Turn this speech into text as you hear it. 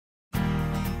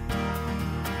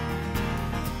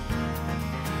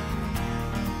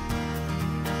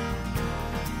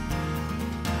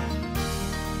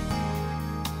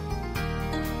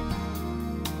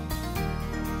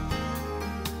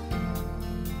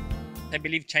I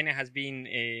believe China has been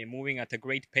moving at a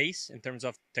great pace in terms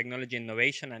of technology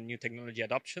innovation and new technology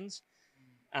adoptions.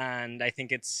 And I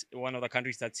think it's one of the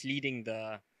countries that's leading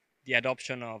the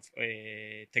adoption of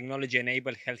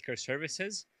technology-enabled healthcare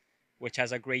services, which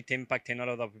has a great impact in all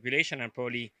of the population, and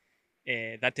probably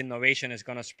that innovation is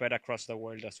going to spread across the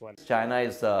world as well. China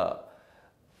is the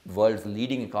world's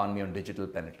leading economy on digital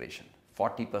penetration.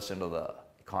 40% of the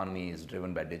economy is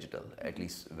driven by digital, at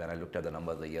least when I looked at the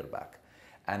numbers a year back.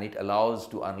 And it allows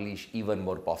to unleash even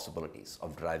more possibilities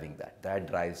of driving that. That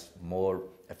drives more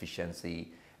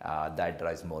efficiency, that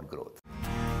drives more growth.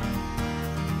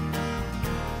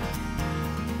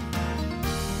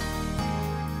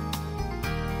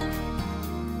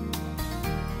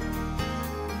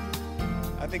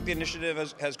 I think the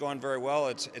initiative has gone very well.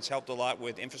 It's helped a lot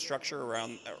with infrastructure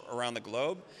around the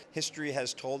globe. History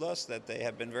has told us that they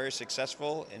have been very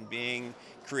successful in being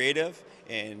creative,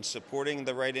 in supporting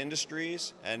the right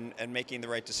industries, and making the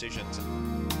right decisions.